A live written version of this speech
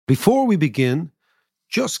Before we begin,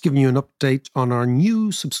 just giving you an update on our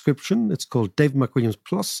new subscription. It's called David McWilliams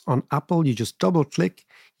Plus on Apple. You just double click,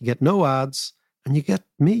 you get no ads, and you get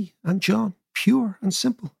me and John, pure and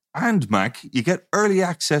simple. And Mac, you get early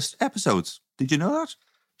access to episodes. Did you know that?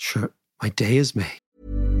 Sure, my day is made.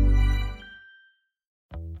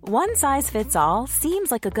 One size fits all seems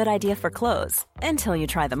like a good idea for clothes until you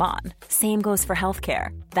try them on. Same goes for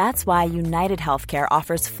healthcare. That's why United Healthcare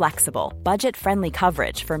offers flexible, budget-friendly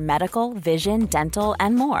coverage for medical, vision, dental,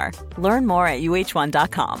 and more. Learn more at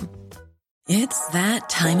uh1.com. It's that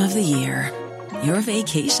time of the year. Your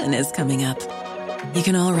vacation is coming up. You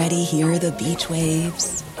can already hear the beach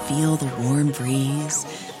waves, feel the warm breeze,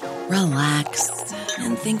 relax,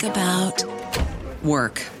 and think about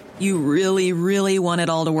work. You really, really want it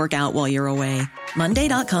all to work out while you're away.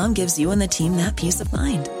 Monday.com gives you and the team that peace of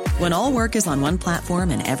mind. When all work is on one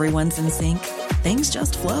platform and everyone's in sync, things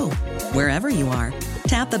just flow. Wherever you are,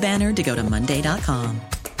 tap the banner to go to Monday.com.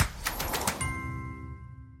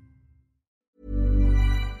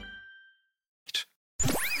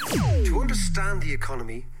 To understand the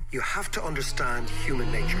economy, you have to understand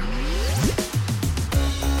human nature.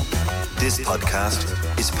 This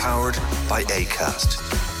podcast is powered by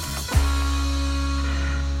Acast.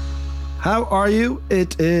 How are you?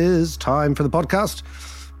 It is time for the podcast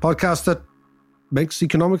that makes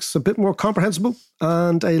economics a bit more comprehensible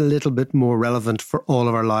and a little bit more relevant for all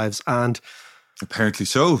of our lives. And apparently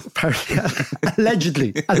so.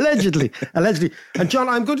 Allegedly. And John,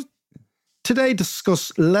 I'm going to today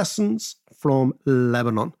discuss lessons from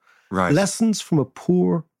Lebanon. Right. Lessons from a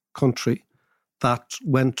poor country that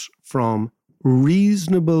went from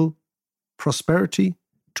reasonable prosperity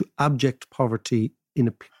to abject poverty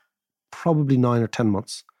in probably 9 or 10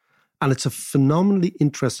 months. And it's a phenomenally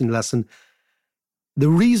interesting lesson. The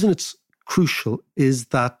reason it's crucial is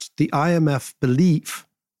that the IMF believe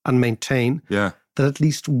and maintain that at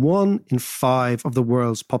least 1 in 5 of the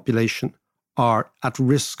world's population are at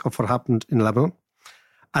risk of what happened in Lebanon.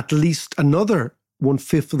 At least another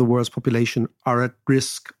 1/5 of the world's population are at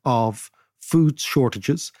risk of food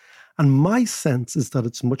shortages. And my sense is that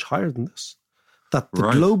it's much higher than this, that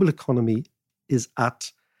the global economy is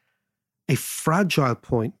at a fragile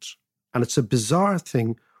point, and it's a bizarre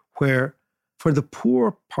thing where the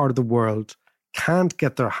poor part of the world can't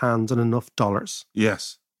get their hands on enough dollars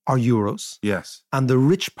or euros, and the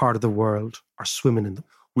rich part of the world are swimming in them.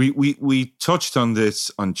 We touched on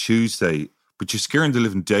this on Tuesday, but you're scaring the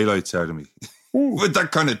living daylights out of me with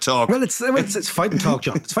that kind of talk. Well, it's fighting talk,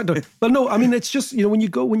 John. It's fighting talk. Well, no, I mean, it's just, when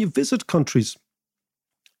you visit countries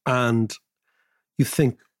and you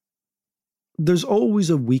think, there's always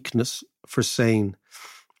a weakness for saying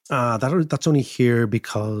that's only here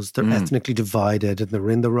because they're ethnically divided and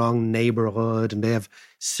they're in the wrong neighborhood and they have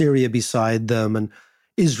Syria beside them and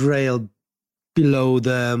Israel below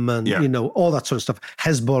them and, all that sort of stuff.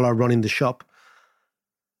 Hezbollah running the shop.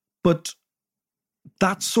 But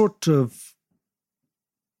that sort of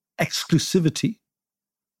exclusivity,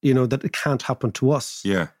 that it can't happen to us.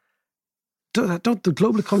 Yeah. The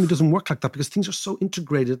global economy doesn't work like that because things are so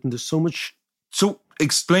integrated and there's so much. So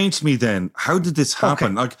explain to me then, how did this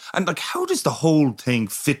happen? Okay. How does the whole thing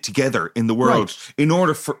fit together in the world in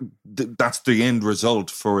order for that's the end result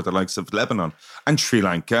for the likes of Lebanon and Sri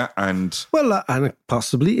Lanka and and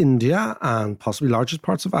possibly India and possibly largest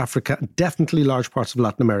parts of Africa, definitely large parts of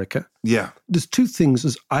Latin America. Yeah, there's 2 things.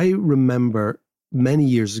 As I remember many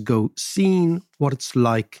years ago, seeing what it's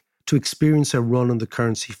like to experience a run on the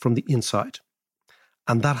currency from the inside,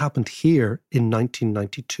 and that happened here in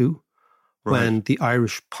 1992. When the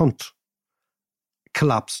Irish punt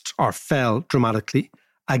collapsed or fell dramatically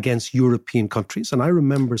against European countries. And I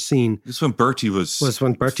remember seeing... This when Bertie was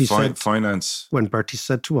when Bertie said, finance. When Bertie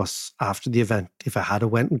said to us after the event, if I had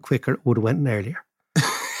went in quicker, it would have went in earlier.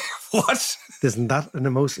 What? Isn't that the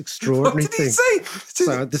most extraordinary thing? What did he say?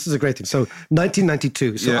 So this is a great thing. So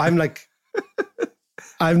 1992. So I'm like...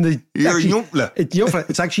 You're a youngler.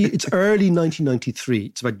 It's early 1993.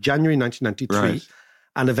 It's about January 1993. Right.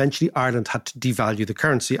 And eventually Ireland had to devalue the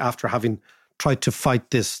currency after having tried to fight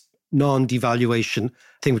this non-devaluation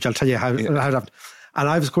thing, which I'll tell you how it happened. And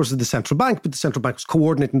I was, of course, at the central bank, but the central bank was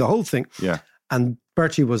coordinating the whole thing. Yeah. And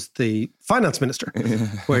Bertie was the finance minister,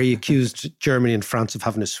 where he accused Germany and France of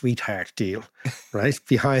having a sweetheart deal, right,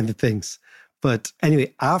 behind the things. But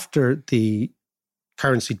anyway, after the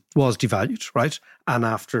currency was devalued, right, and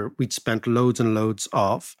after we'd spent loads and loads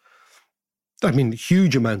of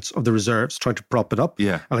huge amounts of the reserves trying to prop it up.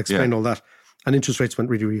 Yeah. I'll explain all that. And interest rates went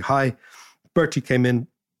really, really high. Bertie came in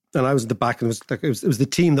and I was at the back and it was the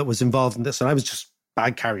team that was involved in this and I was just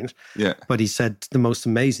bag carrying it. Yeah. But he said the most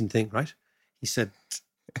amazing thing, right? He said,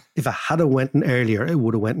 if it had went in earlier, it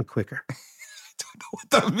would have went in quicker. What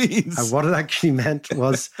that means? And what it actually meant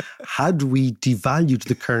was, had we devalued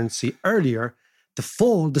the currency earlier,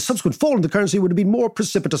 the subsequent fall in the currency would have been more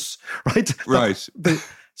precipitous, right? Right.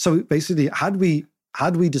 So basically, had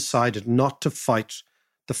we decided not to fight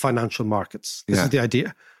the financial markets, this is the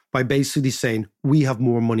idea, by basically saying, we have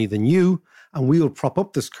more money than you, and we will prop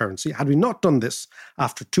up this currency. Had we not done this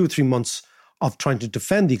after 2 or 3 months of trying to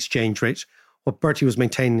defend the exchange rate, what Bertie was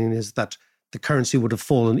maintaining is that the currency would have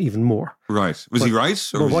fallen even more. Right. Was he right?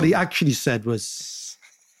 But what he actually said was,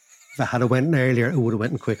 if it had went in earlier, it would have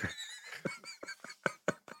went in quicker.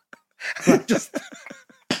 He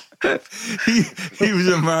was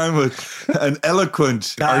a man with an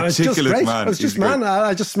eloquent, articulate man. It was just man.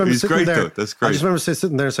 I just remember sitting there. Though. That's great. I just remember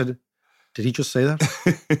sitting there and said, did he just say that?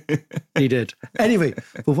 He did. Anyway,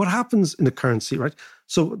 but what happens in the currency, right?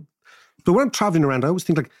 So, but when I'm traveling around, I always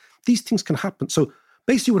think like these things can happen. So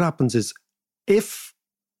basically what happens is if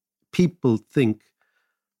people think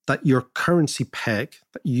that your currency peg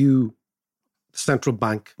that you, the central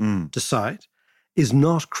bank, decide is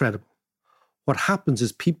not credible, what happens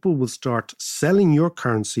is people will start selling your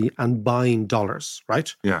currency and buying dollars,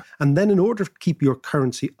 right? Yeah. And then in order to keep your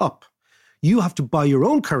currency up, you have to buy your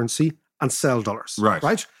own currency and sell dollars,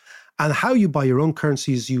 right? And how you buy your own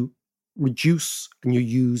currency is you reduce and you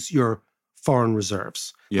use your foreign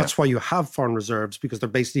reserves. Yeah. That's why you have foreign reserves, because they're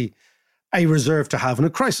basically a reserve to have in a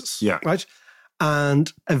crisis, right?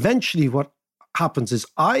 And eventually what happens is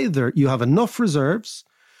either you have enough reserves,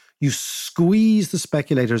 you squeeze the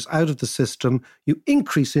speculators out of the system, you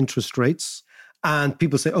increase interest rates, and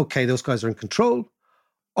people say, okay, those guys are in control,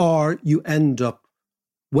 or you end up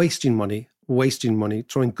wasting money,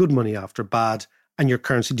 throwing good money after bad, and your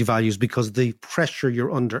currency devalues because the pressure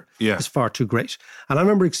you're under is far too great. And I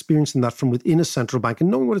remember experiencing that from within a central bank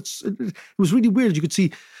and knowing it was really weird. You could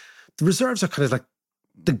see the reserves are kind of like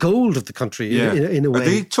the gold of the country in a way. Are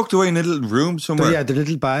they tucked away in a little room somewhere? The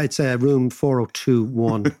little bar. It's room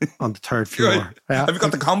 4021 on the third floor. Right. Have you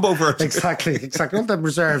got the combo for it? Exactly. All the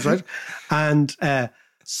reserves, right? And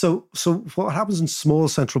so what happens in small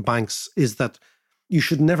central banks is that you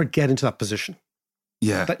should never get into that position.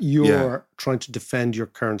 Yeah. That you're trying to defend your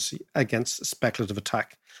currency against a speculative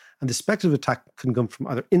attack. And the speculative attack can come from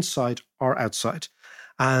either inside or outside.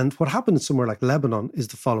 And what happened in somewhere like Lebanon is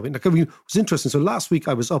the following. Like, I mean, it was interesting. So last week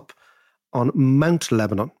I was up on Mount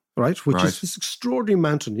Lebanon, right? Which is this extraordinary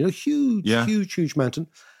mountain, huge mountain.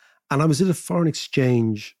 And I was in a foreign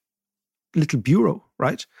exchange little bureau,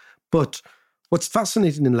 right? But what's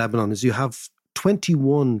fascinating in Lebanon is you have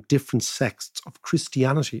 21 different sects of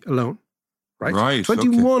Christianity alone. Right?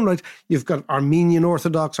 21, right? You've got Armenian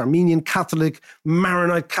Orthodox, Armenian Catholic,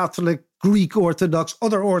 Maronite Catholic, Greek Orthodox,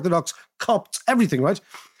 other Orthodox, Copts, everything, right?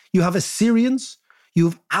 You have Assyrians, you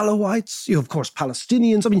have Alawites, you have, of course,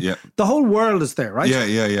 Palestinians. I mean, the whole world is there, right?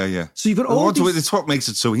 Yeah. So you've got all these... It's what makes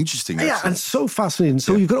it so interesting. Yeah, and so fascinating.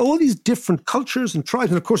 So you've got all these different cultures and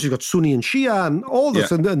tribes. And of course, you've got Sunni and Shia and all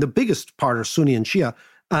this. And the biggest part are Sunni and Shia.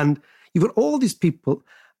 And you've got all these people,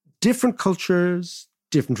 different cultures,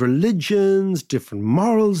 different religions, different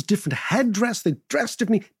morals, different headdress. They dress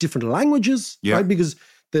differently, different languages, right? Because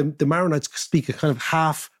the Maronites speak a kind of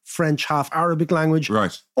half French, half Arabic language.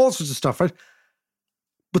 Right. All sorts of stuff, right?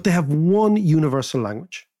 But they have one universal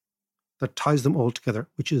language that ties them all together,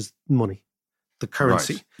 which is money, the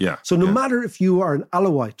currency. Right. Yeah. So no matter if you are an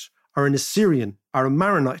Alawite or an Assyrian or a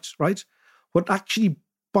Maronite, right? What actually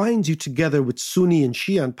binds you together with Sunni and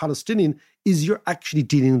Shia and Palestinian is you're actually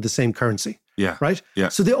dealing in the same currency. Yeah. Right? Yeah.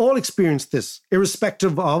 So they all experience this,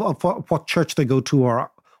 irrespective of what church they go to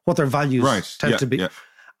or what their values tend to be. Yeah.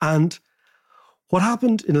 And what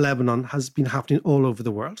happened in Lebanon has been happening all over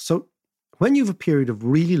the world. So when you have a period of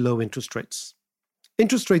really low interest rates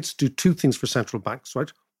do two things for central banks,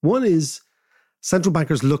 right? One is central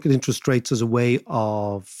bankers look at interest rates as a way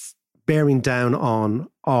of bearing down on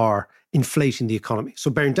or inflating the economy.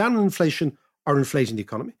 So bearing down on inflation or inflating the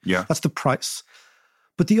economy. Yeah. That's the price.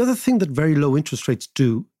 But the other thing that very low interest rates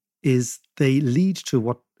do is they lead to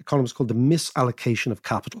what economists call the misallocation of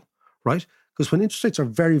capital, right? Because when interest rates are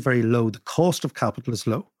very, very low, the cost of capital is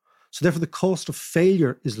low. So therefore, the cost of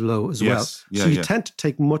failure is low as well. So you tend to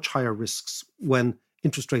take much higher risks when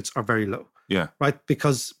interest rates are very low, right?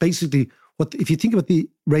 Because basically, if you think about the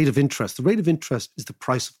rate of interest is the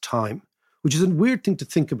price of time, which is a weird thing to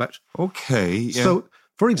think about. Okay. Yeah. So,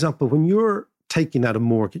 for example, when you're taking out a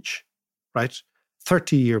mortgage, right?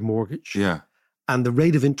 30-year mortgage. Yeah. And the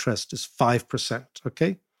rate of interest is 5%,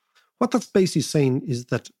 okay? What that's basically saying is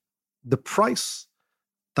that the price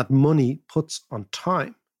that money puts on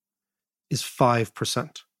time is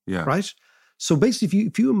 5%. Yeah. Right? So basically,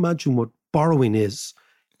 if you imagine what borrowing is,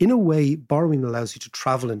 in a way, borrowing allows you to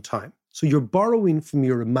travel in time. So you're borrowing from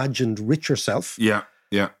your imagined richer self. Yeah,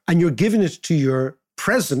 yeah. And you're giving it to your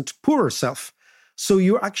present poorer self. So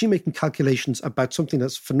you're actually making calculations about something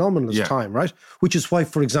that's phenomenal as time, right? Which is why,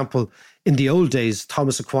 for example, in the old days,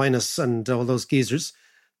 Thomas Aquinas and all those geezers,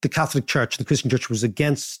 the Catholic Church, the Christian Church was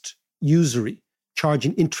against usury,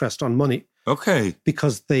 charging interest on money. Okay.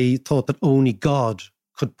 Because they thought that only God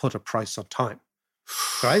could put a price on time.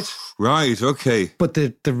 Right? Right, okay. But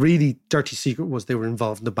the really dirty secret was they were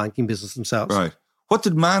involved in the banking business themselves. Right. What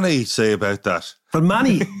did Manny say about that? Well,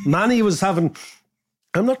 Manny was having...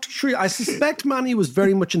 I'm not too sure. I suspect Manny was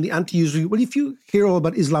very much in the anti-usury. Well, if you hear all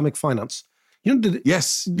about Islamic finance, you know,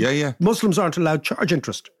 yes, yeah. Muslims aren't allowed to charge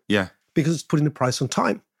interest. Yeah. Because it's putting a price on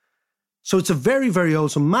time. So it's a very, very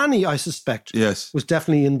old. So Manny, I suspect, was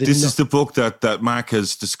definitely in the... This is the book that Mac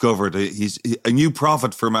has discovered. He's a new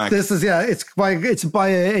prophet for Mac. This is, it's by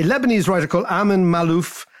a Lebanese writer called Amin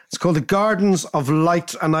Malouf. It's called The Gardens of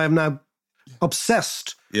Light, and I am now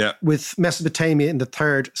obsessed with Mesopotamia in the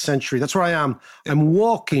 3rd century. That's where I am. I'm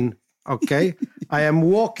walking, okay? I am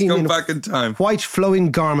walking back in time. White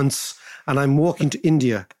flowing garments, and I'm walking to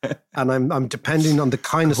India, and I'm depending on the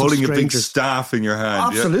kindness of strangers. Holding a big staff in your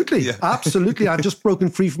hand. Absolutely, absolutely. I've just broken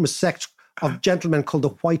free from a sect of gentlemen called the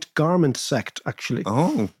White Garment Sect, actually.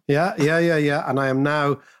 Oh. Yeah. And I am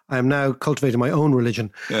now cultivating my own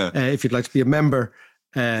religion. If you'd like to be a member.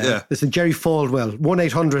 This is Jerry Faldwell,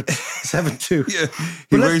 1-800-72. Yeah,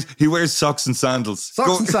 he wears socks and sandals.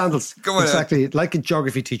 Socks and sandals. Go on. Exactly, like a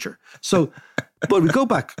geography teacher. So, but we go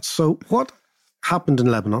back. So what happened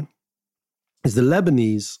in Lebanon is the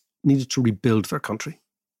Lebanese needed to rebuild their country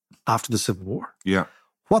after the Civil War. Yeah.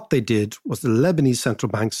 What they did was the Lebanese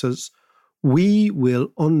central bank says, we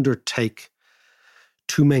will undertake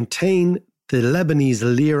to maintain the Lebanese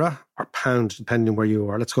lira or pound, depending on where you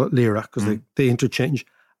are. Let's call it lira because they interchange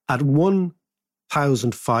at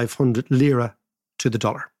 1,500 lira to the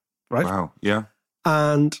dollar, right? Wow, yeah.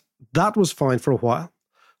 And that was fine for a while.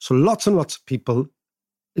 So lots and lots of people,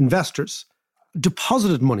 investors,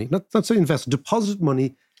 deposited money, not say invested, deposited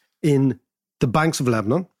money in the banks of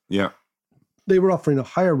Lebanon. Yeah. They were offering a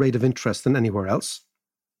higher rate of interest than anywhere else.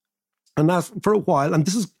 And that for a while, and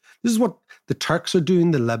this is what the Turks are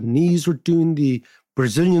doing, the Lebanese are doing, the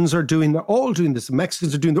Brazilians are doing, they're all doing this, the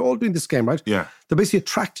Mexicans are doing, they're all doing this game, right? Yeah. They're basically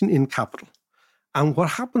attracting in capital. And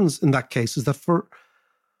what happens in that case is that for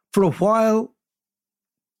a while,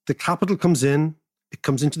 the capital comes in, it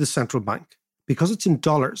comes into the central bank. Because it's in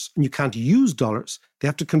dollars and you can't use dollars, they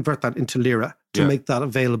have to convert that into lira to make that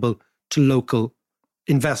available to local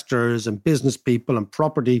investors and business people and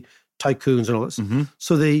property tycoons and all this. Mm-hmm.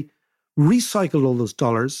 So they recycled all those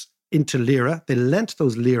dollars into lira. They lent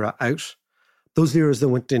those lira out. Those liras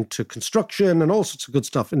then went into construction and all sorts of good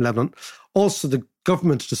stuff in Lebanon. Also, the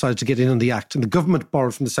government decided to get in on the act, and the government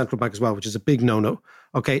borrowed from the central bank as well, which is a big no-no.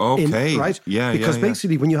 Okay. Right? Yeah. Because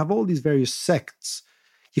basically, when you have all these various sects,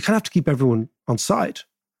 you kind of have to keep everyone on side,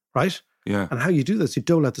 right? Yeah. And how you do this, you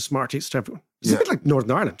dole out the Smarties to everyone. It's a bit like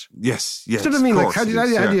Northern Ireland. Yes. You know what I mean? Like, how do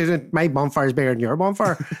you my bonfire is bigger than your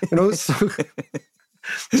bonfire? You know, so...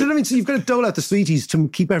 Do you know what I mean? So you've got to dole out the sweeties to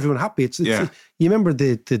keep everyone happy. You remember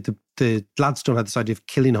the Gladstone had this idea of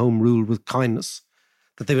killing home rule with kindness,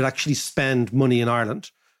 that they would actually spend money in Ireland,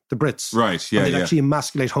 the Brits. Right, yeah, and they'd actually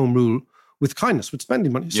emasculate home rule with kindness, with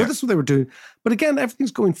spending money. So this is what they were doing. But again, everything's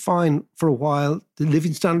going fine for a while. The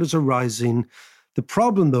living standards are rising. The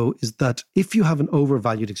problem, though, is that if you have an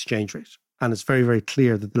overvalued exchange rate, and it's very, very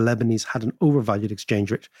clear that the Lebanese had an overvalued exchange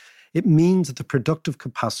rate, it means that the productive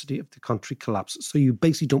capacity of the country collapses. So you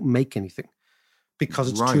basically don't make anything because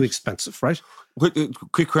it's too expensive, right?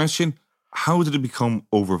 Quick question. How did it become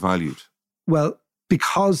overvalued? Well,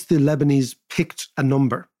 because the Lebanese picked a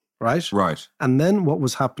number, right? Right. And then what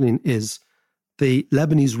was happening is the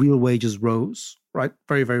Lebanese real wages rose, right?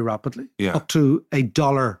 Very, very rapidly. Yeah. Up to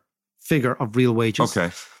 $1 figure of real wages.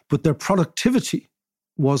 Okay. But their productivity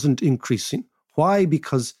wasn't increasing. Why?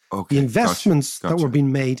 Because the investments that were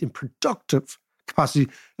being made in productive capacity,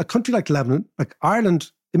 a country like Lebanon, like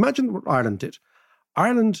Ireland, imagine what Ireland did.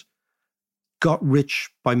 Ireland got rich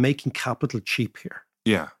by making capital cheap here.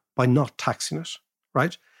 Yeah. By not taxing it,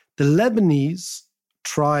 right? The Lebanese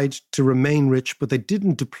tried to remain rich, but they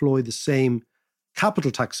didn't deploy the same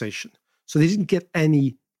capital taxation. So they didn't get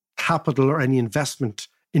any capital or any investment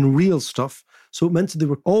in real stuff. So it meant that they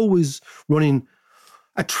were always running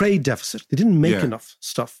a trade deficit. They didn't make enough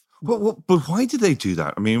stuff. But why did they do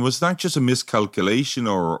that? I mean, was that just a miscalculation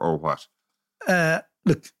or what?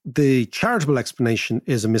 Look, the charitable explanation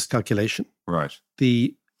is a miscalculation. Right.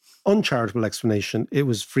 The uncharitable explanation, it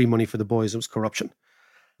was free money for the boys, it was corruption.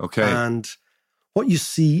 Okay. And what you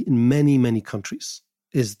see in many, many countries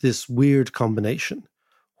is this weird combination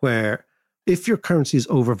where if your currency is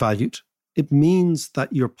overvalued, it means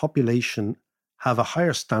that your population have a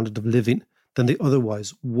higher standard of living than they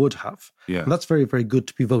otherwise would have. Yeah. And that's very, very good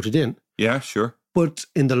to be voted in. Yeah, sure. But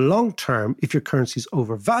in the long term, if your currency is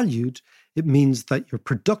overvalued, it means that your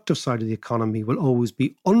productive side of the economy will always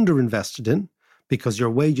be underinvested in because your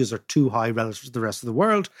wages are too high relative to the rest of the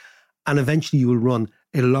world. And eventually you will run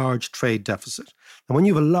a large trade deficit. And when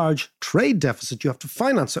you have a large trade deficit, you have to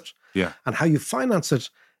finance it. Yeah. And how you finance it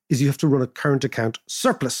is you have to run a current account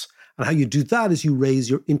surplus. And how you do that is you raise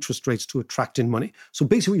your interest rates to attract in money. So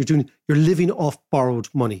basically what you're doing, you're living off borrowed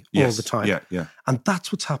money all the time. Yeah, yeah. And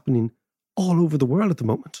that's what's happening all over the world at the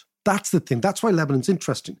moment. That's the thing. That's why Lebanon's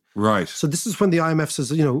interesting. Right. So this is when the IMF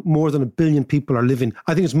says, more than 1 billion people are living.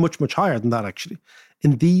 I think it's much, much higher than that, actually.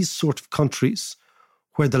 In these sort of countries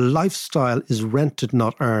where the lifestyle is rented,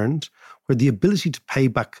 not earned, where the ability to pay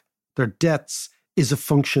back their debts is a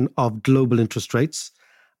function of global interest rates,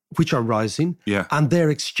 which are rising, and their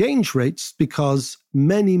exchange rates, because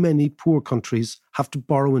many, many poor countries have to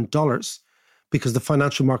borrow in dollars because the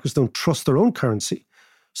financial markets don't trust their own currency.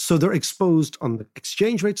 So they're exposed on the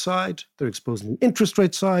exchange rate side, they're exposed on the interest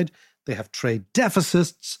rate side, they have trade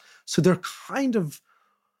deficits. So they're kind of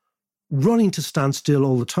running to stand still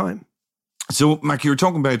all the time. So, Mac, you were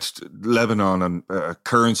talking about Lebanon and a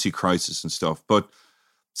currency crisis and stuff, but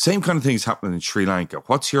same kind of things happening in Sri Lanka.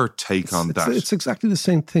 What's your take on that? It's exactly the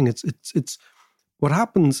same thing. It's what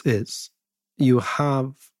happens is you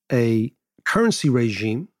have a currency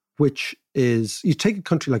regime, which is, you take a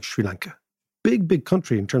country like Sri Lanka, big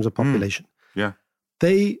country in terms of population. Yeah.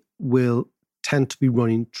 They will tend to be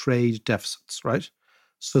running trade deficits, right?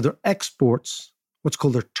 So their exports, what's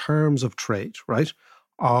called their terms of trade, right,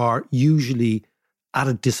 are usually at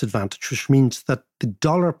a disadvantage, which means that the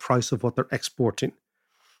dollar price of what they're exporting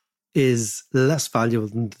is less valuable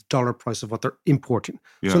than the dollar price of what they're importing.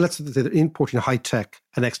 Yeah. So let's say they're importing high tech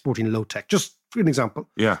and exporting low tech. Just for an example.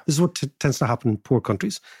 Yeah. This is what tends to happen in poor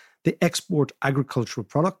countries. They export agricultural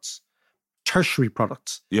products, tertiary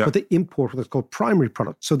products, but they import what's called primary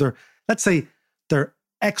products. So let's say they're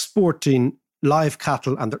exporting live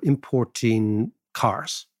cattle and they're importing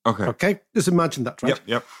cars. Okay. Just imagine that, right?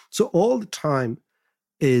 Yep. So all the time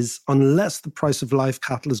is, unless the price of live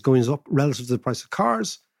cattle is going up relative to the price of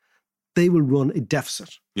cars, they will run a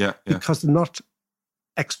deficit. Yeah. Because they're not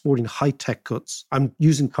exporting high-tech goods. I'm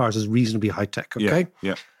using cars as reasonably high-tech, okay?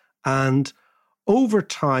 Yeah. And over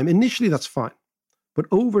time, initially that's fine. But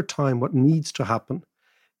over time, what needs to happen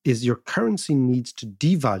is your currency needs to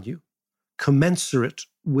devalue commensurate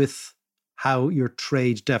with how your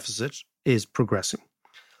trade deficit is progressing.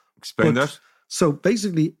 Explain that. So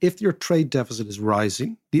basically, if your trade deficit is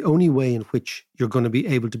rising, the only way in which you're going to be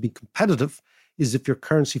able to be competitive is if your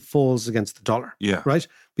currency falls against the dollar. Yeah. Right?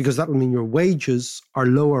 Because that will mean your wages are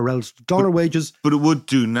lower relative to dollar wages. But it would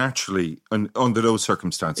do naturally under those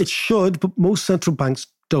circumstances. It should, but most central banks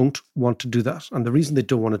don't want to do that. And the reason they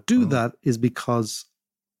don't want to do that is because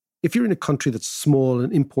if you're in a country that's small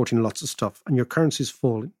and importing lots of stuff and your currency is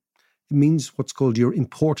falling, it means what's called your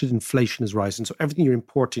imported inflation is rising. So everything you're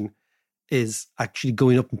importing is actually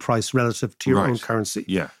going up in price relative to your own currency.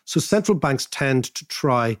 Yeah. So central banks tend to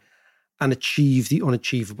try and achieve the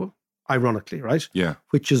unachievable, ironically, right? Yeah.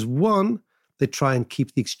 Which is, one, they try and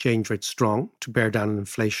keep the exchange rate strong to bear down on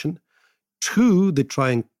inflation. Two, they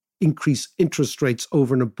try and increase interest rates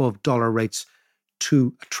over and above dollar rates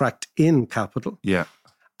to attract in capital. Yeah.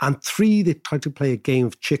 And three, they try to play a game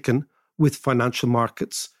of chicken with financial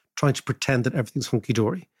markets, trying to pretend that everything's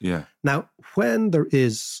hunky-dory. Yeah. Now, when there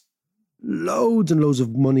is loads and loads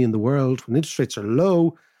of money in the world, when interest rates are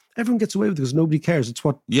low, everyone gets away with it because nobody cares. It's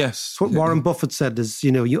what Warren Buffett said is,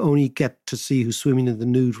 you only get to see who's swimming in the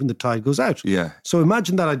nude when the tide goes out. Yeah. So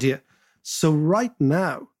imagine that idea. So right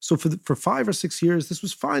now, for 5 or 6 years, this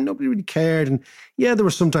was fine. Nobody really cared. And yeah, there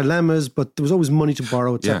were some dilemmas, but there was always money to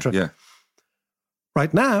borrow, etc. Yeah.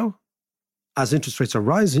 Right now, as interest rates are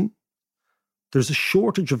rising, there's a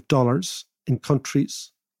shortage of dollars in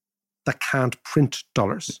countries that can't print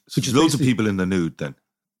dollars. Which is loads of people in the nude then.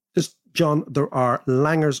 John, there are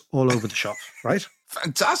langers all over the shop, right?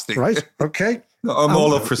 Fantastic. Right? Okay. I'm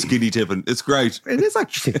all up for skinny dipping. It's great. It is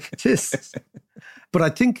actually. It is. But I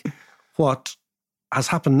think what has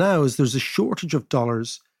happened now is there's a shortage of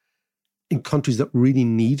dollars in countries that really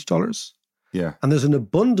need dollars. Yeah. And there's an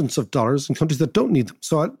abundance of dollars in countries that don't need them.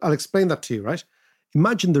 So I'll explain that to you, right?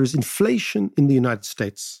 Imagine there's inflation in the United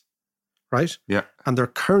States, right? Yeah. And there are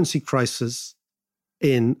currency crises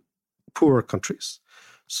in poorer countries.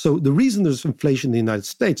 So the reason there's inflation in the United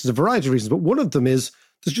States is a variety of reasons, but one of them is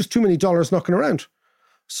there's just too many dollars knocking around.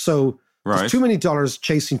 So there's too many dollars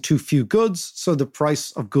chasing too few goods, so the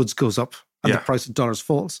price of goods goes up and the price of dollars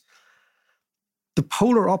falls. The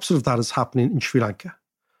polar opposite of that is happening in Sri Lanka,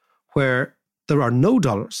 where there are no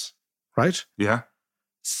dollars, right? Yeah.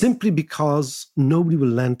 Simply because nobody will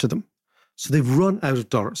lend to them. So they've run out of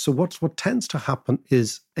dollars. So what tends to happen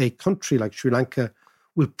is a country like Sri Lanka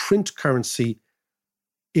will print currency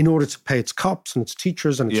in order to pay its cops and its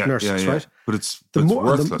teachers and its nurses, right? But it's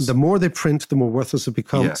worthless. The more they print, the more worthless it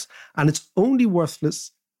becomes. And it's only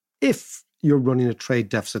worthless if you're running a trade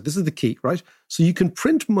deficit. This is the key, right? So you can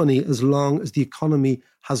print money as long as the economy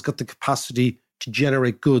has got the capacity to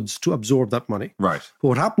generate goods to absorb that money. Right. But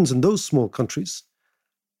what happens in those small countries,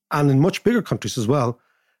 and in much bigger countries as well,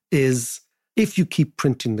 is if you keep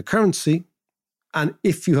printing the currency and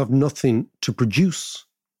if you have nothing to produce,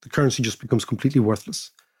 the currency just becomes completely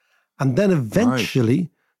worthless. And then eventually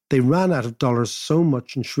they ran out of dollars so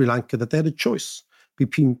much in Sri Lanka that they had a choice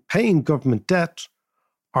between paying government debt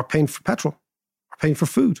or paying for petrol or paying for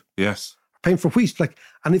food. Yes. Or paying for wheat.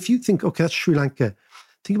 And if you think, okay, that's Sri Lanka,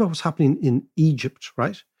 think about what's happening in Egypt,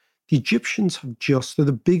 right? The Egyptians they're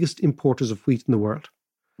the biggest importers of wheat in the world.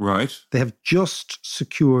 Right. They have just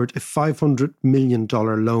secured a $500 million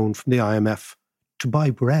loan from the IMF to buy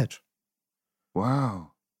bread.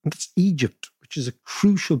 Wow. And that's Egypt, which is a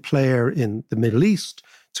crucial player in the Middle East.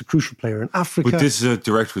 It's a crucial player in Africa. But this is a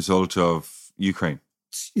direct result of Ukraine.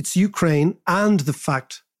 It's Ukraine and the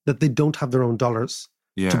fact that they don't have their own dollars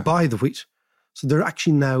to buy the wheat. So they're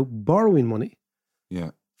actually now borrowing money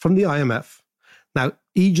from the IMF. Now,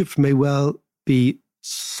 Egypt may well be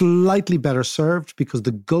slightly better served because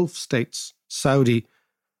the Gulf states, Saudi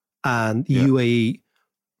and UAE,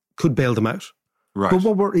 could bail them out. Right. But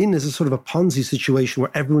what we're in is a sort of a Ponzi situation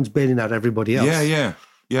where everyone's bailing out everybody else. Yeah.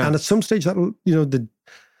 And at some stage that'll,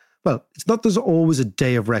 it's not there's always a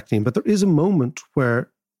day of reckoning, but there is a moment where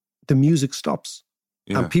the music stops.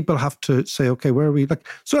 And people have to say, okay, where are we?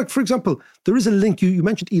 For example, there is a link. You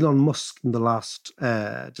mentioned Elon Musk in the last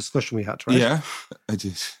discussion we had, right? Yeah, I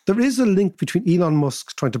did. There is a link between Elon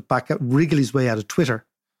Musk trying to wriggle his way out of Twitter.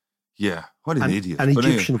 Yeah, what an idiot. And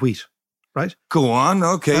Egyptian wheat, right? Go on,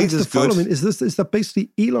 okay, this is good. The following is that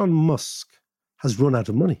basically Elon Musk has run out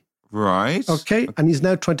of money. Right. Okay, and he's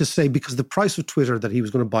now trying to say, because the price of Twitter that he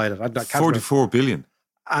was going to buy it at, 44 billion.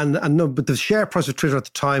 And no, but the share price of Twitter at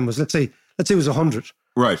the time was, let's say it was 100.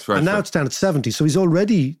 Right. And now it's down at 70. So he's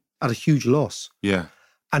already at a huge loss. Yeah.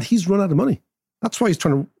 And he's run out of money. That's why he's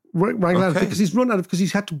trying to wrangle out of it, because he's run out of, because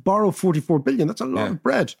he's had to borrow 44 billion. That's a lot of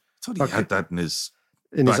bread. I thought he had that in his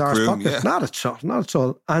arse room. pocket. Yeah. Not at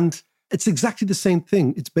all. And it's exactly the same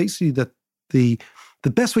thing. It's basically that the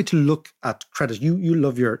best way to look at credit, you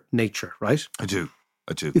love your nature, right? I do.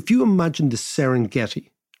 If you imagine the Serengeti,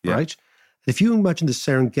 right? If you imagine the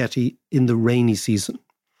Serengeti in the rainy season,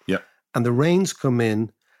 and the rains come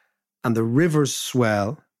in and the rivers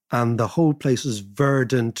swell and the whole place is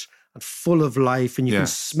verdant and full of life, and you can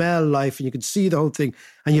smell life and you can see the whole thing,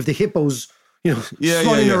 and you have the hippos,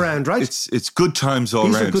 flying around, right? It's good times all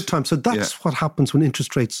These around. are good times. So that's what happens when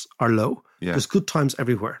interest rates are low. Yeah. There's good times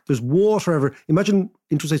everywhere. There's water everywhere. Imagine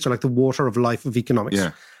interest rates are like the water of life of economics.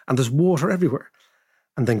 Yeah. And there's water everywhere.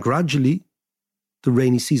 And then gradually the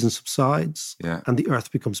rainy season subsides and the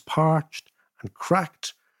earth becomes parched and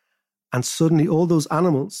cracked. And suddenly all those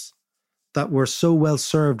animals that were so well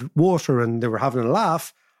served water and they were having a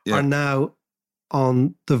laugh are now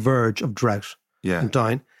on the verge of drought and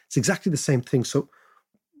dying. It's exactly the same thing. So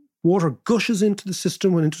water gushes into the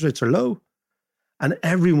system when interest rates are low, and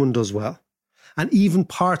everyone does well. And even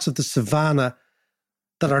parts of the savannah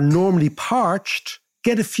that are normally parched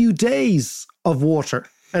get a few days of water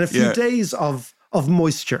and a few days of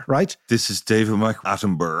moisture, right? This is David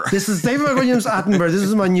Attenborough. This is David Attenborough. This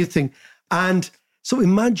is my new thing. And so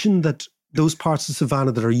imagine that those parts of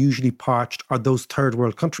savannah that are usually parched are those third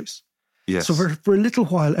world countries. Yes. So for a little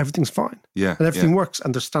while, everything's fine. Yeah. And everything works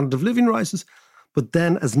and their standard of living rises. But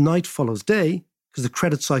then as night follows day, because the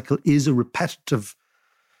credit cycle is a repetitive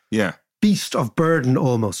beast of burden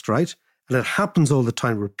almost, right? And it happens all the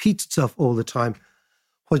time, repeats itself all the time.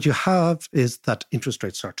 What you have is that interest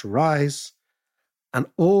rates start to rise and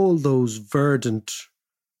all those verdant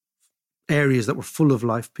areas that were full of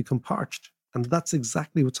life become parched. And that's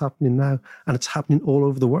exactly what's happening now. And it's happening all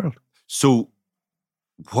over the world. So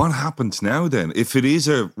what happens now then? If it is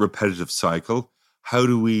a repetitive cycle, how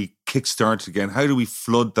do we kickstart again? How do we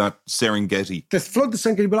flood that Serengeti? Flood the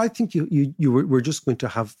Serengeti, but I think we're just going to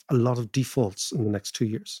have a lot of defaults in the next 2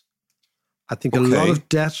 years. I think a lot of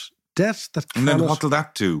debt that cannot... And then what will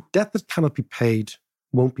that do? Debt that cannot be paid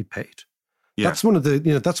won't be paid. Yeah. That's one of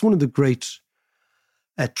the great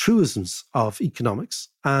truisms of economics.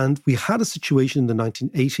 And we had a situation in the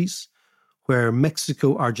 1980s where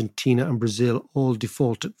Mexico, Argentina, and Brazil all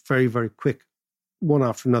defaulted very, very quick, one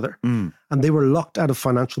after another. And they were locked out of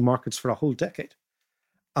financial markets for a whole decade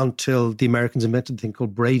until the Americans invented a thing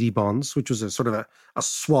called Brady bonds, which was a sort of a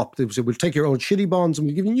swap. They would say, we'll take your old shitty bonds and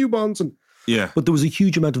we'll give you new bonds. But there was a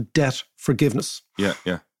huge amount of debt forgiveness. Yeah.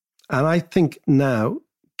 And I think now,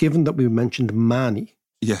 given that we mentioned money,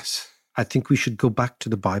 Yes. I think we should go back to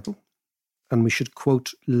the Bible and we should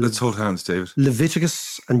quote... Let's hold hands, David.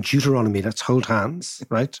 Leviticus and Deuteronomy. Let's hold hands,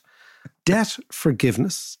 right? Debt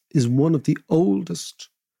forgiveness is one of the oldest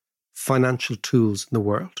financial tools in the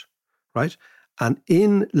world, right? And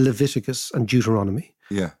in Leviticus and Deuteronomy,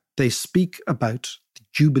 they speak about the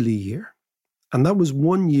Jubilee year. And that was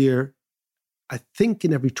 1 year, I think,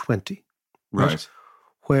 in every 20, right?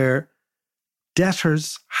 Where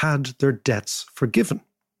debtors had their debts forgiven.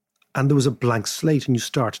 And there was a blank slate and you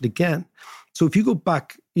started again. So if you go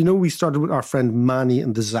back, we started with our friend Mani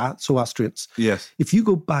and the Zoroastrians. Yes. If you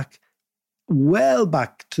go back, well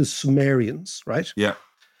back to Sumerians, right? Yeah.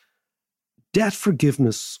 Debt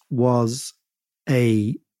forgiveness was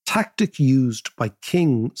a tactic used by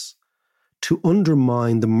kings to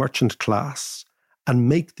undermine the merchant class and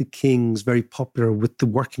make the kings very popular with the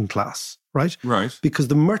working class, right? Right. Because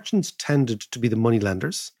the merchants tended to be the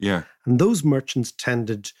moneylenders. Yeah. And those merchants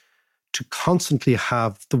tended to constantly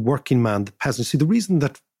have the working man, the peasant. See, the reason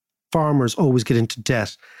that farmers always get into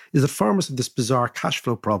debt is that farmers have this bizarre cash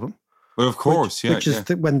flow problem. Well, of course, which is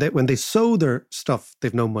that when they sow their stuff,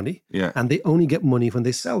 they've no money. Yeah. And they only get money when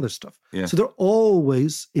they sell their stuff. Yeah. So they're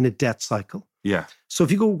always in a debt cycle. Yeah. So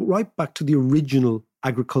if you go right back to the original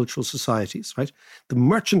agricultural societies, right? The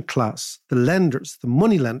merchant class, the lenders, the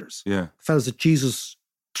money lenders, yeah, fellas that Jesus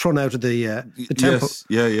thrown out of the temple.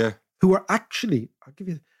 Yes. Yeah. Who are actually, I'll give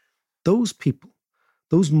you, those people,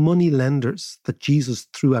 those money lenders that Jesus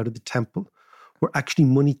threw out of the temple were actually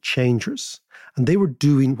money changers. And they were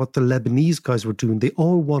doing what the Lebanese guys were doing. They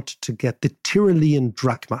all wanted to get the Tyrolean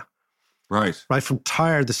drachma. Right, from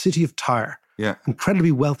Tyre, the city of Tyre. Yeah.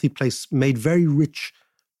 Incredibly wealthy place, made very rich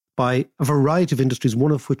by a variety of industries,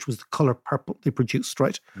 one of which was the color purple they produced,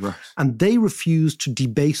 right? Right. And they refused to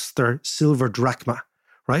debase their silver drachma,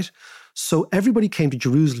 right? So everybody came to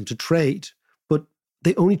Jerusalem to trade, but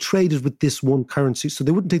they only traded with this one currency. So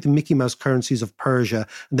they wouldn't take the Mickey Mouse currencies of Persia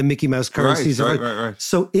and the Mickey Mouse currencies Right.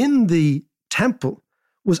 So in the temple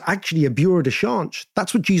was actually a bureau de change.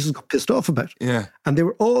 That's what Jesus got pissed off about. Yeah. And they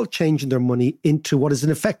were all changing their money into what is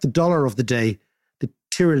in effect the dollar of the day, the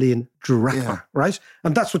Tyrolean drachma, right?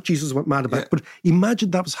 And that's what Jesus went mad about. Yeah. But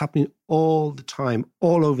imagine that was happening all the time,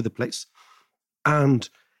 all over the place. And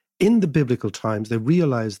in the biblical times, they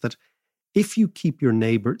realized that if you keep your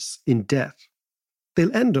neighbors in debt,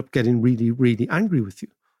 they'll end up getting really, really angry with you.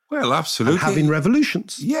 Well, absolutely. And having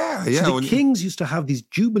revolutions. Yeah. So the kings used to have these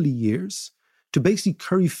jubilee years to basically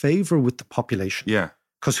curry favor with the population. Yeah.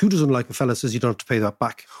 Because who doesn't like a fella says you don't have to pay that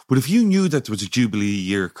back? But if you knew that there was a Jubilee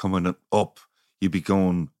year coming up, you'd be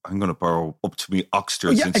going, I'm going to borrow up to me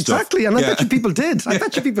Oxters and exactly. stuff. And I bet you people did. I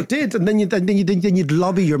bet you people did. And then you'd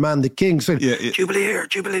lobby your man, the king, saying, Jubilee year,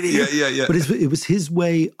 Jubilee year. Yeah. But it was his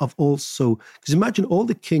way of also, because imagine all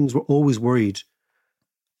the kings were always worried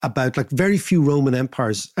about, like, very few Roman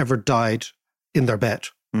empires ever died in their bed.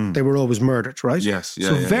 They were always murdered, right? Yes.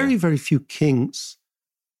 Yeah, so very few kings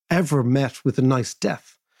ever met with a nice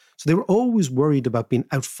death. So they were always worried about being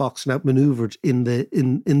outfoxed and outmaneuvered in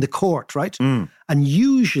the court, right? And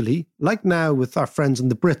usually, like now with our friends in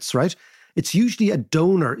the Brits, right? It's usually a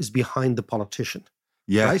donor is behind the politician.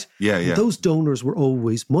 Yeah. Right? Yeah. And those donors were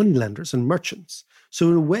always moneylenders and merchants. So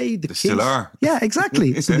in a way, the kings still are. Yeah,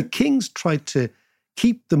 exactly. So the kings tried to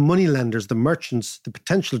keep the moneylenders, the merchants, the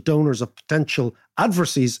potential donors of potential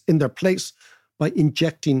adversaries in their place by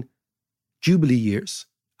injecting Jubilee years,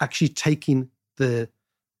 actually taking their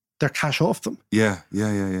cash off them. Yeah.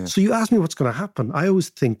 So you ask me what's going to happen. I always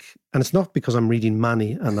think, and it's not because I'm reading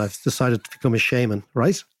Mani and I've decided to become a shaman,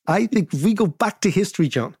 right? I think if we go back to history,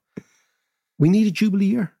 John, we need a Jubilee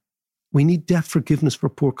year. We need debt forgiveness for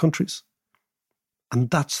poor countries. And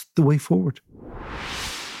that's the way forward.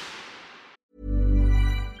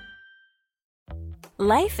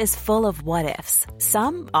 Life is full of what-ifs.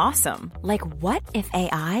 Some awesome, like what if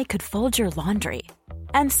AI could fold your laundry?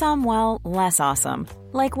 And some, well, less awesome,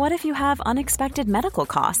 like what if you have unexpected medical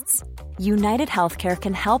costs? United Healthcare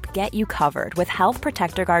can help get you covered with Health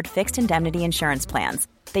Protector Guard fixed indemnity insurance plans.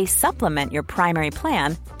 They supplement your primary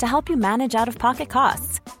plan to help you manage out-of-pocket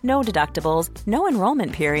costs. no deductibles, no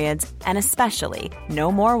enrollment periods, and especially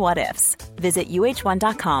no more what-ifs. Visit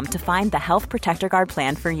uh1.com to find the Health Protector Guard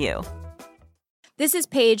plan for you. This is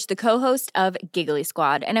Paige, the co-host of Giggly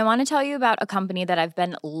Squad, and I want to tell you about a company that I've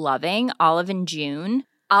been loving, Olive & June.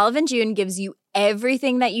 Olive & June gives you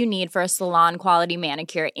everything that you need for a salon-quality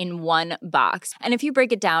manicure in one box. And if you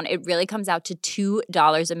break it down, it really comes out to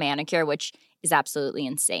 $2 a manicure, which is absolutely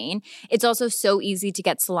insane. It's also so easy to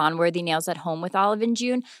get salon-worthy nails at home with Olive &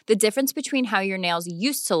 June. The difference between how your nails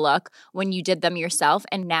used to look when you did them yourself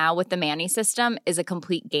and now with the Mani system is a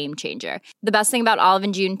complete game changer. The best thing about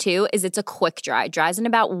Olive & June, too, is it's a quick dry. Dries in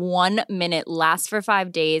about 1 minute, lasts for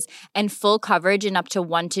 5 days, and full coverage in up to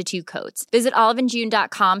 1 to 2 coats. Visit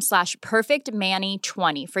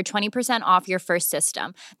oliveandjune.com/perfectmani20 for 20% off your first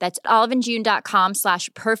system. That's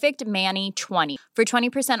oliveandjune.com/perfectmani20 for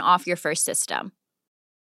 20% off your first system.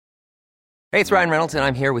 Hey, it's Ryan Reynolds, and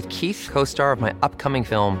I'm here with Keith, co-star of my upcoming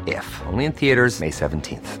film, If, only in theaters May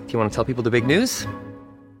 17th. Do you want to tell people the big news?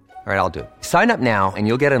 All right, I'll do it. Sign up now and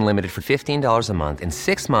you'll get unlimited for $15 a month and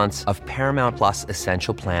 6 months of Paramount Plus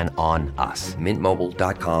Essential Plan on us.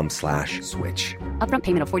 MintMobile.com/switch. Upfront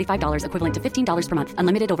payment of $45 equivalent to $15 per month.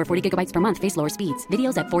 Unlimited over 40 gigabytes per month. Face lower speeds.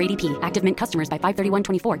 Videos at 480p. Active Mint customers by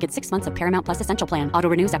 531.24 get 6 months of Paramount Plus Essential Plan. Auto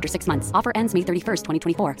renews after 6 months. Offer ends May 31st,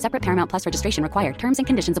 2024. Separate Paramount Plus registration required. Terms and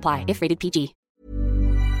conditions apply if rated PG.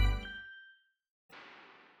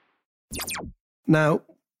 Now,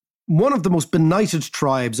 one of the most benighted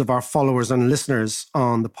tribes of our followers and listeners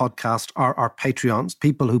on the podcast are our Patreons,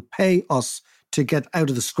 people who pay us to get out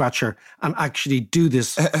of the scratcher and actually do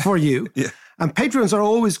this for you. Yeah. And Patreons are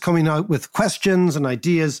always coming out with questions and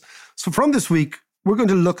ideas. So from this week, we're going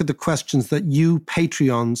to look at the questions that you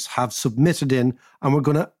Patreons have submitted in, and we're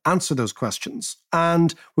going to answer those questions.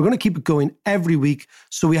 And we're going to keep it going every week.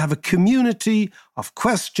 So we have a community of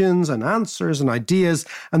questions and answers and ideas.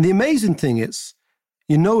 And the amazing thing is,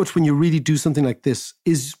 you know it when you really do something like this,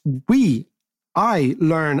 is I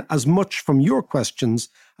learn as much from your questions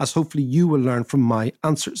as hopefully you will learn from my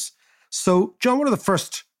answers. So, John, what are the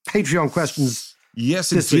first Patreon questions?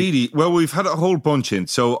 Yes, indeed. Well, we've had a whole bunch in.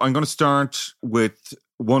 So I'm going to start with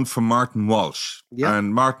one from Martin Walsh. Yeah.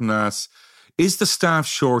 And Martin asks, is the staff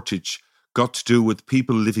shortage got to do with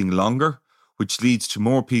people living longer, which leads to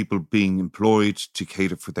more people being employed to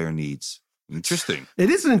cater for their needs? Interesting. It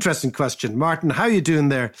is an interesting question. Martin, how are you doing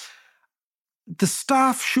there? The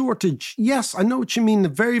staff shortage, yes, I know what you mean. A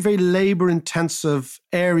very, very labour-intensive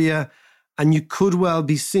area, and you could well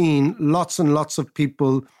be seeing lots and lots of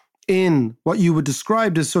people in what you would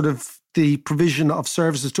describe as sort of the provision of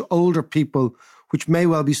services to older people, which may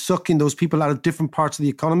well be sucking those people out of different parts of the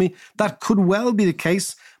economy. That could well be the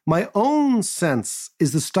case. My own sense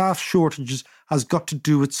is the staff shortages has got to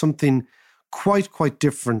do with something quite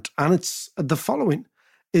different. And it's the following,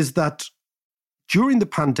 is that during the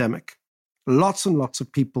pandemic, lots and lots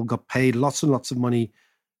of people got paid lots and lots of money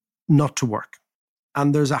not to work.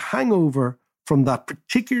 And there's a hangover from that,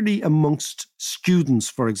 particularly amongst students,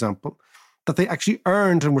 for example, that they actually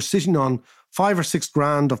earned and were sitting on 5 or 6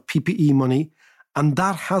 grand of PPE money. And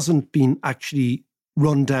that hasn't been actually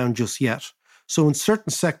run down just yet. So in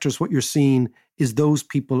certain sectors, what you're seeing is those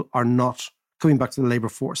people are not coming back to the labour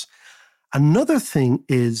force. Another thing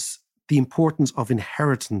is the importance of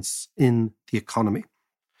inheritance in the economy.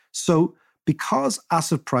 So because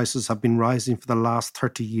asset prices have been rising for the last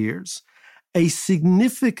 30 years, a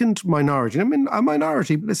significant minority, I mean a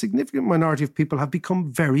minority, but a significant minority of people have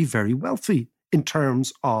become very, very wealthy in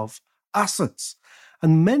terms of assets.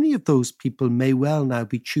 And many of those people may well now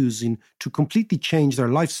be choosing to completely change their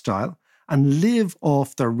lifestyle and live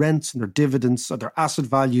off their rents and their dividends or their asset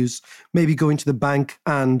values, maybe going to the bank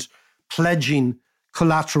and pledging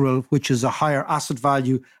collateral, which is a higher asset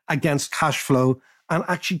value, against cash flow, and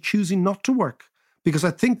actually choosing not to work. Because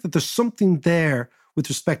I think that there's something there with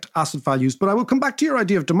respect to asset values. But I will come back to your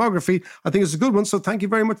idea of demography. I think it's a good one. So thank you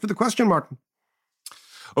very much for the question, Martin.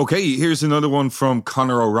 Okay, here's another one from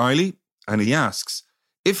Conor O'Reilly. And he asks,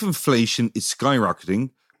 if inflation is skyrocketing,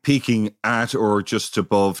 peaking at or just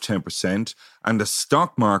above 10%, and the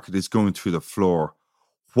stock market is going through the floor,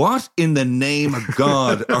 what in the name of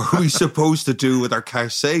God are we supposed to do with our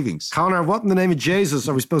cash savings? Conor, what in the name of Jesus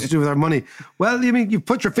are we supposed to do with our money? Well, you mean, you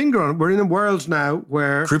put your finger on it. We're in a world now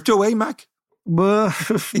where... Crypto, Mac? We're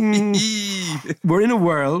in a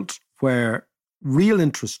world where real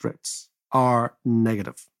interest rates are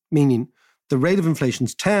negative, meaning the rate of inflation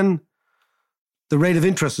is 10, the rate of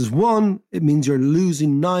interest is 1. It means you're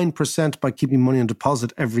losing 9% by keeping money on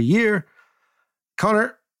deposit every year.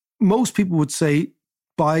 Conor, most people would say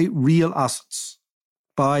buy real assets,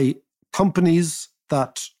 buy companies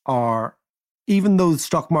that are even though the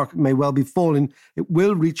stock market may well be falling, it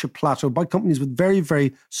will reach a plateau by companies with very,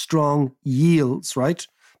 very strong yields, right?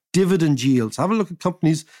 Dividend yields. Have a look at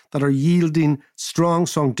companies that are yielding strong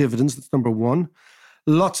dividends. That's number one.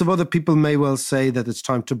 Lots of other people may well say that it's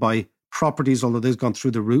time to buy properties, although they've gone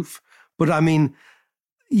through the roof. But I mean,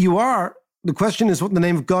 the question is, what in the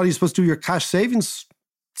name of God are you supposed to do with your cash savings?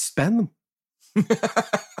 Spend them.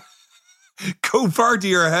 Go party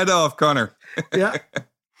your head off, Connor. Yeah.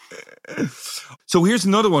 So here's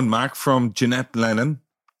another one, Mark, from Jeanette Lennon.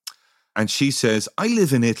 And she says, I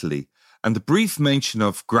live in Italy. And the brief mention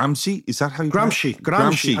of Gramsci, is that how you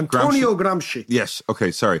Gramsci. Antonio Gramsci. Yes,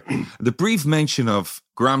 okay, sorry. The brief mention of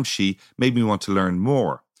Gramsci made me want to learn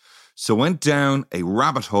more. So went down a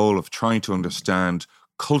rabbit hole of trying to understand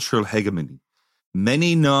cultural hegemony.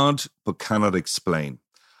 Many nod, but cannot explain.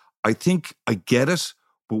 I think I get it,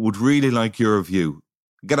 but would really like your view.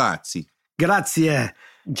 Grazie. Grazie,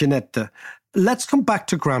 Ginetta. Let's come back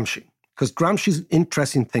to Gramsci, because Gramsci's an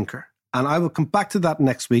interesting thinker. And I will come back to that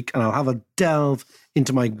next week, and I'll have a delve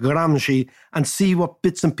into my Gramsci and see what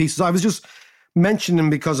bits and pieces. I was just mentioning him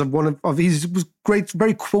because of one of his was great,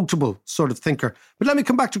 very quotable sort of thinker. But let me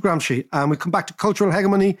come back to Gramsci, and we'll come back to cultural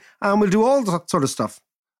hegemony, and we'll do all that sort of stuff.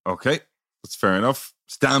 Okay, that's fair enough.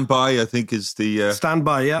 Stand by, I think, is the... Stand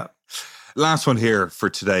by, yeah. Last one here for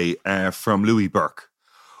today from Louis Burke.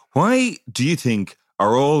 Why do you think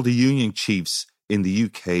are all the union chiefs in the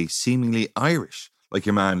UK seemingly Irish? Like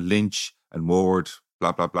your man Lynch and Ward,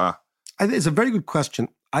 blah, blah, blah. I think it's a very good question.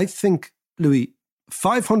 I think, Louis,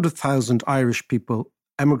 500,000 Irish people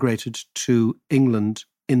emigrated to England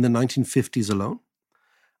in the 1950s alone.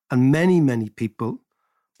 And many, many people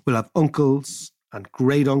will have uncles and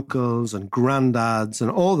great uncles and granddads and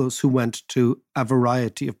all those who went to a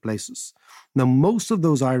variety of places. Now, most of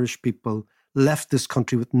those Irish people left this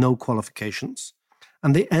country with no qualifications,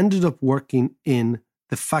 and they ended up working in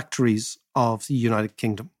the factories of the United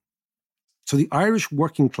Kingdom. So the Irish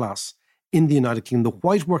working class in the United Kingdom, the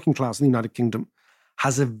white working class in the United Kingdom,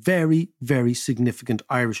 has a very, very significant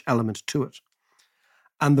Irish element to it.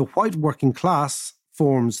 And the white working class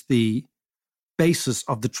forms the basis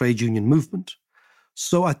of the trade union movement.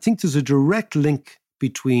 So I think there's a direct link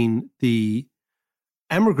between the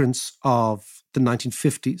emigrants of the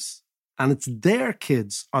 1950s, and it's their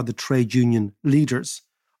kids are the trade union leaders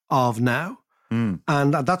of now.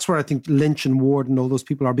 And that's where I think Lynch and Ward and all those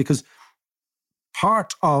people are, because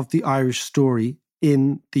part of the Irish story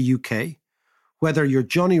in the UK, whether you're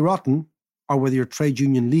Johnny Rotten or whether you're a trade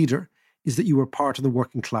union leader, is that you were part of the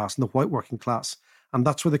working class and the white working class. And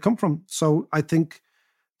that's where they come from. So I think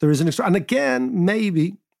there is an extra, and again,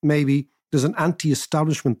 maybe there's an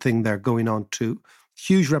anti-establishment thing there going on too.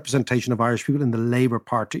 Huge representation of Irish people in the Labour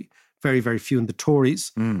Party, very, very few in the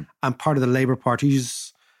Tories. And part of the Labour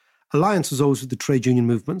Party's alliance was always with the trade union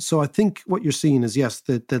movement. So I think what you're seeing is, yes,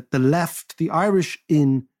 that the left, the Irish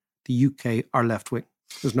in the UK are left-wing.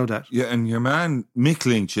 There's no doubt. Yeah, and your man, Mick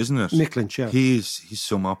Lynch, isn't it? Mick Lynch, yeah. He's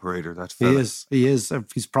some operator, that fella. He is.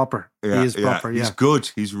 He's proper. Yeah, he is proper, yeah. He's good.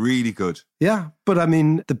 He's really good. Yeah, but I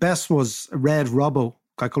mean, the best was Red Robbo, a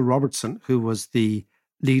guy called Robertson, who was the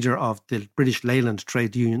leader of the British Leyland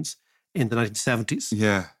trade unions in the 1970s.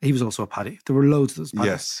 Yeah. He was also a paddy. There were loads of those paddies.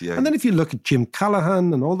 Yes, yeah. And then if you look at Jim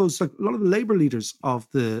Callaghan and all those, like, a lot of the Labour leaders of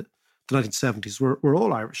the 1970s were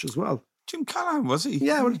all Irish as well. Jim Callaghan, was he?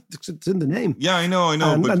 Yeah, well, it's in the name. Yeah, I know.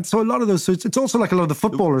 And so a lot of those, so it's also like a lot of the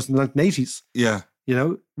footballers in the 1980s. Yeah. You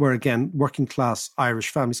know, where again, working class Irish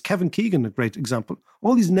families. Kevin Keegan, a great example.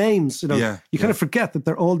 All these names, you know, you kind of forget that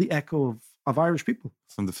they're all the echo of Irish people.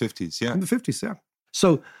 From the 50s, yeah. From the 50s, yeah.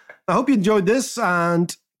 So I hope you enjoyed this,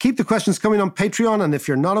 and keep the questions coming on Patreon. And if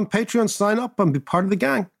you're not on Patreon, sign up and be part of the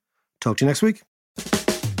gang. Talk to you next week.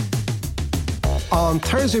 On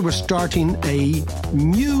Thursday, we're starting a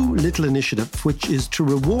new little initiative, which is to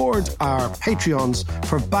reward our Patreons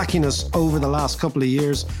for backing us over the last couple of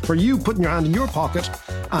years, for you putting your hand in your pocket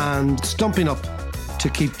and stumping up to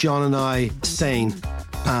keep John and I sane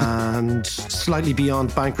and slightly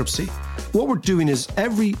beyond bankruptcy. What we're doing is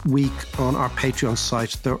every week on our Patreon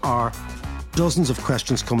site, there are dozens of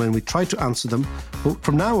questions come in. We try to answer them, but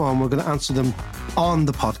from now on, we're going to answer them on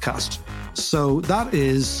the podcast. So that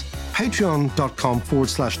is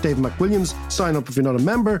patreon.com/David McWilliams. Sign up if you're not a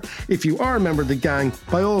member. If you are a member of the gang,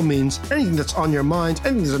 by all means, anything that's on your mind,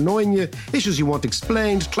 anything that's annoying you, issues you want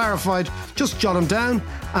explained, clarified, just jot them down.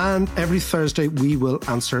 And every Thursday, we will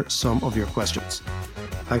answer some of your questions.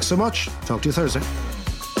 Thanks so much. Talk to you Thursday.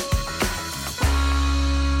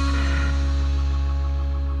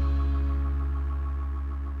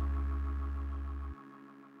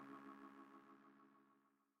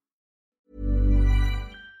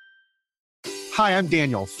 Hi, I'm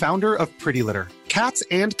Daniel, founder of Pretty Litter. Cats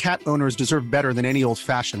and cat owners deserve better than any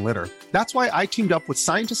old-fashioned litter. That's why I teamed up with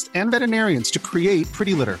scientists and veterinarians to create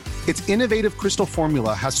Pretty Litter. Its innovative crystal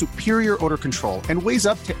formula has superior odor control and weighs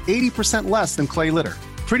up to 80% less than clay litter.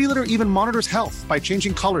 Pretty Litter even monitors health by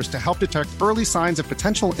changing colors to help detect early signs of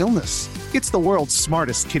potential illness. It's the world's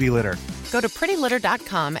smartest kitty litter. Go to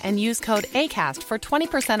prettylitter.com and use code ACAST for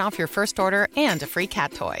 20% off your first order and a free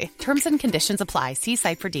cat toy. Terms and conditions apply. See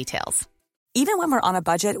site for details. Even when we're on a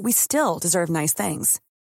budget, we still deserve nice things.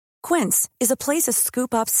 Quince is a place to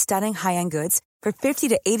scoop up stunning high-end goods for 50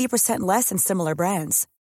 to 80% less than similar brands.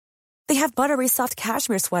 They have buttery soft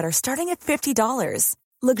cashmere sweaters starting at $50,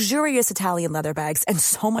 luxurious Italian leather bags, and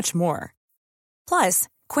so much more. Plus,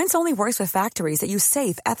 Quince only works with factories that use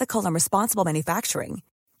safe, ethical, and responsible manufacturing.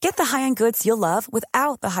 Get the high-end goods you'll love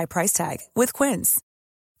without the high price tag with Quince.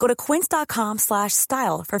 Go to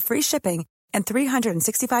quince.com/style for free shipping and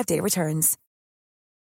 365-day returns.